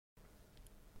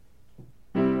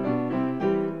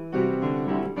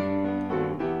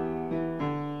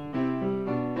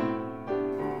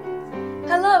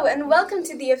Hello and welcome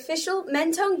to the official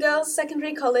Mentone Girls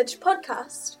Secondary College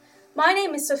podcast. My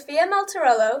name is Sophia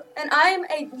Maltarello and I am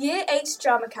a Year 8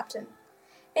 drama captain.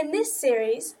 In this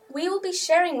series, we will be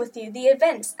sharing with you the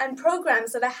events and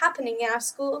programs that are happening in our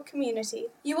school community.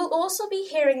 You will also be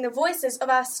hearing the voices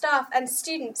of our staff and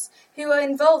students who are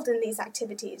involved in these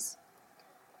activities.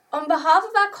 On behalf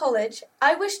of our college,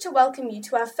 I wish to welcome you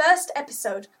to our first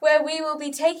episode where we will be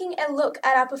taking a look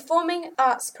at our performing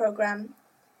arts program.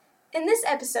 In this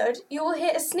episode, you will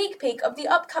hear a sneak peek of the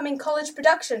upcoming college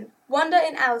production, Wonder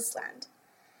in Aliceland,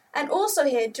 and also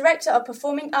hear Director of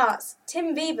Performing Arts,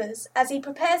 Tim Vevers, as he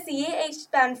prepares the Year 8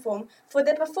 band form for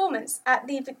their performance at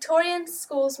the Victorian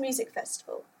Schools Music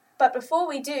Festival. But before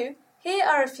we do, here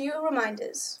are a few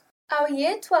reminders. Our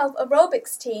Year 12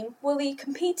 aerobics team will be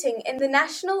competing in the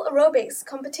National Aerobics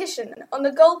Competition on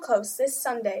the Gold Coast this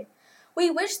Sunday. We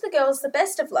wish the girls the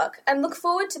best of luck and look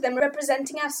forward to them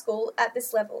representing our school at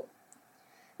this level.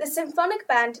 The Symphonic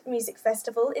Band Music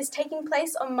Festival is taking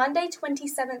place on Monday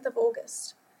 27th of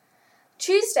August.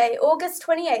 Tuesday, August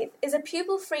 28th, is a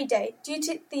pupil-free day due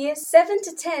to the Year 7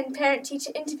 to 10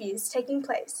 parent-teacher interviews taking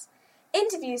place.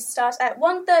 Interviews start at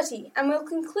 1:30 and will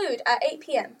conclude at 8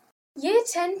 p.m. Year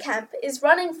 10 camp is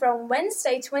running from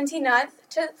Wednesday 29th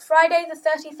to Friday the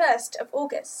 31st of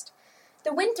August.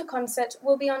 The winter concert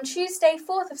will be on Tuesday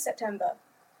 4th of September.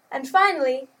 And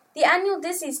finally, the annual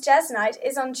Dizzy's Jazz Night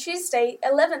is on Tuesday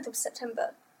 11th of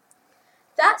September.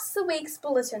 That's the week's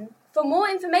bulletin. For more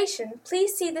information,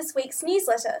 please see this week's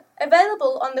newsletter,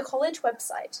 available on the college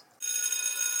website.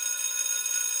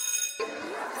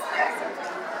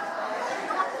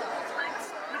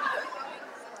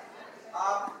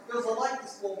 Girls, I like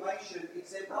this formation. It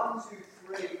said 1, 2,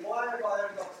 3. Why have I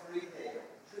only got 3 there?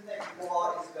 Shouldn't that be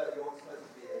why Isabel, you're supposed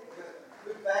to be there?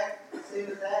 Good back, see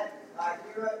with that.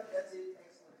 Hero, that's it. Excellent.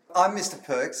 I'm Mr.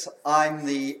 Perks. I'm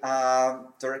the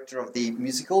director of the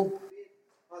musical.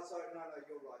 Oh, sorry, no,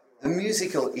 you're right. The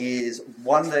musical is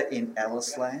Wonder in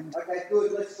Aliceland. Okay,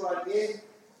 good. Let's try again.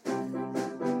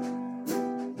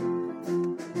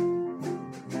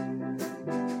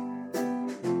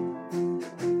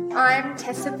 I'm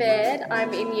Tessa Baird.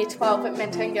 I'm in Year 12 at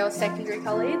Mentone Girls Secondary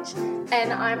College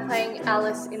and I'm playing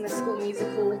Alice in the school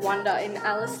musical Wonder in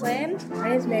Aliceland. My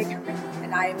name is Mary Cameron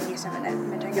and I am in Year 7 at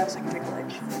Mentone Girls Secondary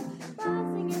College.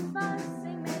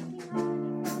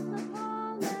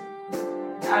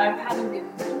 I'm Hannah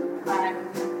Minton. I'm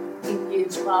in Year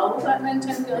 12 at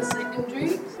Mentone Girls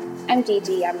Secondary. I'm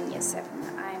Gigi. I'm in Year 7.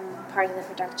 I'm part of the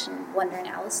production Wonder in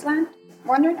Aliceland.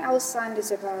 Wonder in Aliceland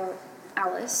is about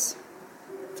Alice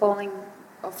following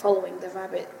the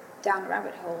rabbit down a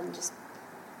rabbit hole and just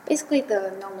basically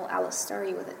the normal Alice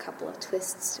story with a couple of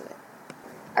twists to it.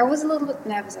 I was a little bit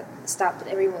nervous at the start, but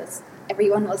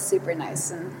everyone was super nice,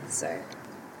 and so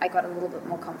I got a little bit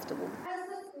more comfortable.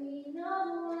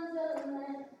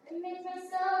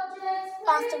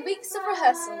 After weeks of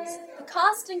rehearsals, the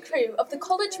cast and crew of the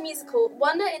college musical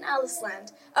Wonder in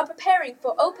Aliceland are preparing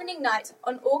for opening night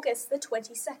on August the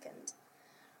 22nd.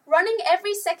 Running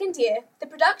every second year, the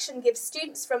production gives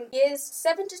students from years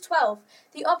 7 to 12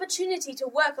 the opportunity to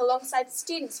work alongside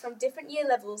students from different year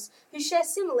levels who share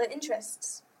similar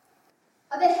interests.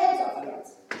 Are their heads off yet?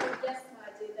 Yes,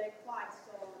 I do. They're quite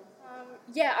swollen.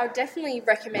 Yeah, I would definitely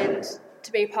recommend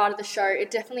to be part of the show. It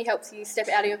definitely helps you step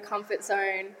out of your comfort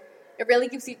zone. It really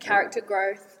gives you character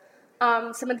growth.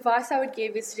 Some advice I would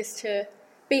give is just to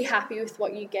be happy with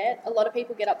what you get. A lot of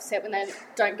people get upset when they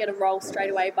don't get a role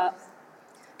straight away, but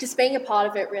just being a part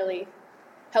of it really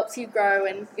helps you grow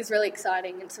and is really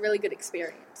exciting. It's a really good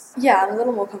experience. Yeah, I'm a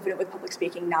little more confident with public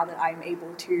speaking now that I'm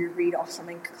able to read off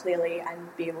something clearly and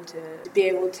be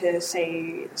able to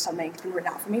say something that's been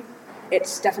written out for me.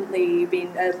 It's definitely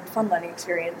been a fun learning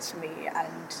experience for me,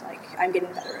 and I'm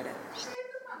getting better at it.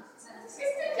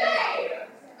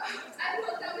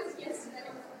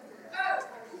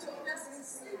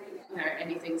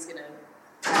 Anything's going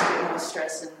to have more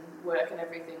stress and work and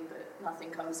everything, but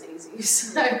nothing comes easy.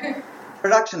 So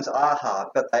Productions are hard,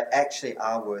 but they actually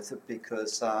are worth it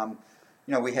because,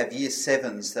 we have Year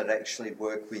 7s that actually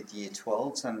work with Year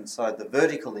 12s, and so the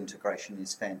vertical integration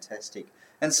is fantastic.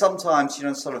 And sometimes,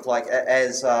 sort of like,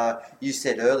 as you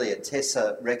said earlier,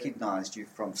 Tessa recognised you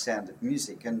from Sound of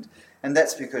Music, and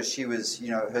that's because she was,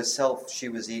 herself, she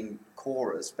was in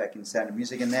chorus back in Sound of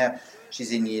Music, and now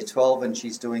she's in Year 12 and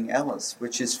she's doing Alice,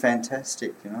 which is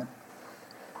fantastic,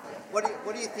 What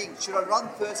do you think? Should I run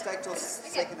first act or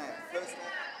second act? First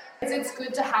act? it's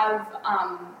good to have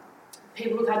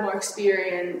people who've had more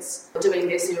experience doing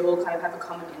this, who all kind of have a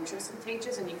common interest with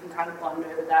teachers, and you can kind of bond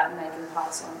over that and they can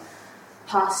pass on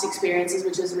past experiences,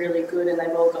 which is really good, and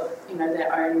they've all got, you know,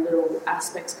 their own little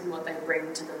aspects and what they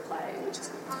bring to the play, which is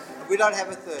good. We don't have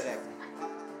a third act.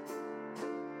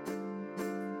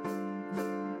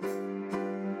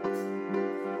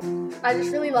 I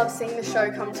just really love seeing the show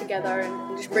come together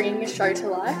and just bringing the show to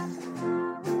life.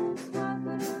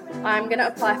 I'm going to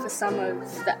apply for some of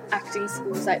the acting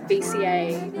schools like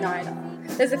BCA, NIDA.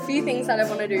 There's a few things that I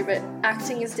want to do, but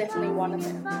acting is definitely one of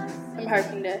them. I'm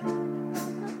hoping to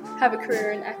have a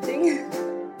career in acting.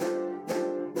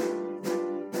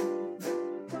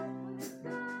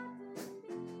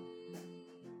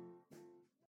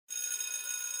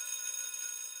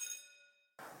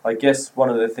 I guess one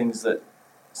of the things that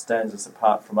stands us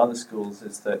apart from other schools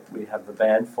is that we have the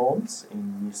band forms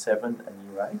in Year 7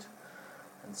 and Year 8.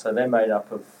 And so they're made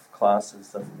up of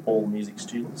classes of all music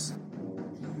students.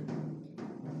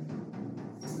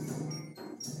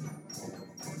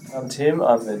 I'm Tim,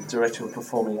 I'm the Director of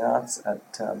Performing Arts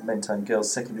at Mentone Girls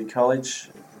Secondary College.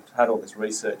 We've had all this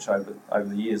research over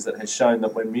the years that has shown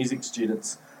that when music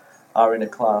students are in a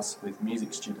class with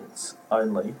music students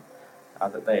only,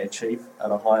 that they achieve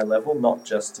at a higher level, not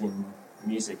just in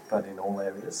music but in all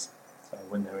areas. So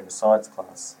when they're in a science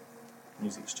class,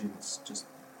 music students just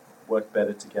work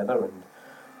better together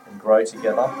and grow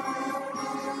together.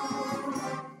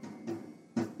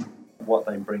 What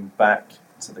they bring back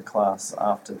to the class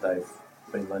after they've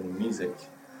been learning music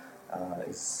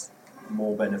is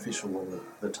more beneficial than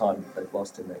the time that they've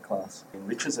lost in their class. It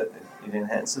enriches it, it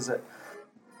enhances it.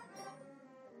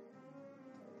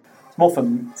 It's more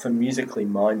for musically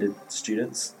minded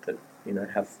students that, you know,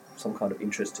 have some kind of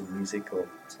interest in music or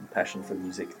some passion for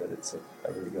music, that it's a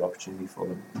really good opportunity for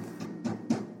them.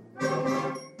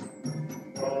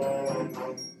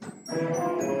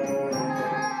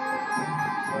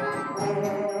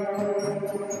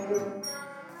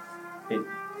 It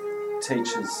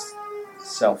teaches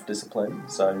self-discipline,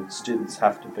 so students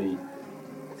have to be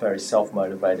very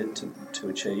self-motivated to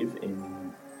achieve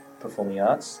in performing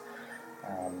arts.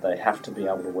 They have to be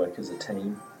able to work as a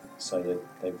team so that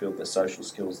they build their social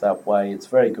skills that way. It's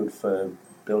very good for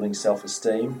building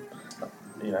self-esteem.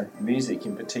 You know, music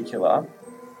in particular,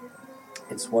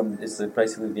 it's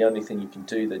basically the only thing you can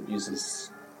do that uses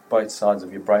both sides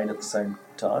of your brain at the same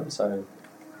time, so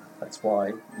that's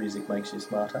why music makes you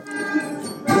smarter.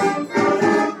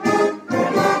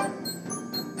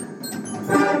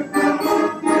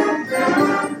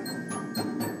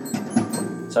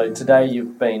 So today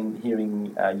you've been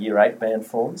hearing Year 8 band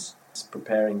forms,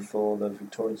 preparing for the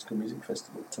Victorian School Music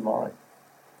Festival tomorrow.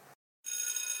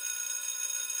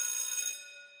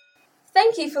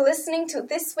 Thank you for listening to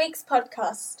this week's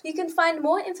podcast. You can find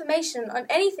more information on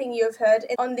anything you have heard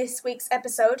on this week's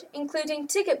episode, including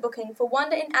ticket booking for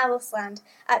Wonder in Alice Land,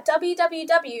 at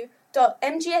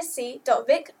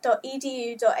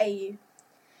www.mgsc.vic.edu.au.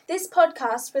 This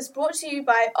podcast was brought to you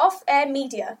by Off Air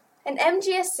Media, an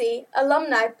MGSC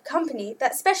alumni company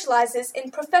that specialises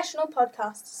in professional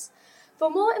podcasts.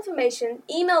 For more information,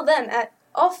 email them at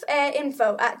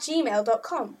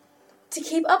offairinfo@gmail.com. To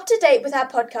keep up to date with our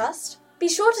podcast, be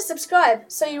sure to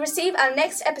subscribe so you receive our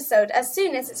next episode as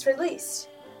soon as it's released.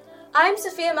 I'm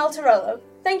Sophia Maltarolo.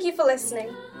 Thank you for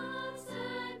listening.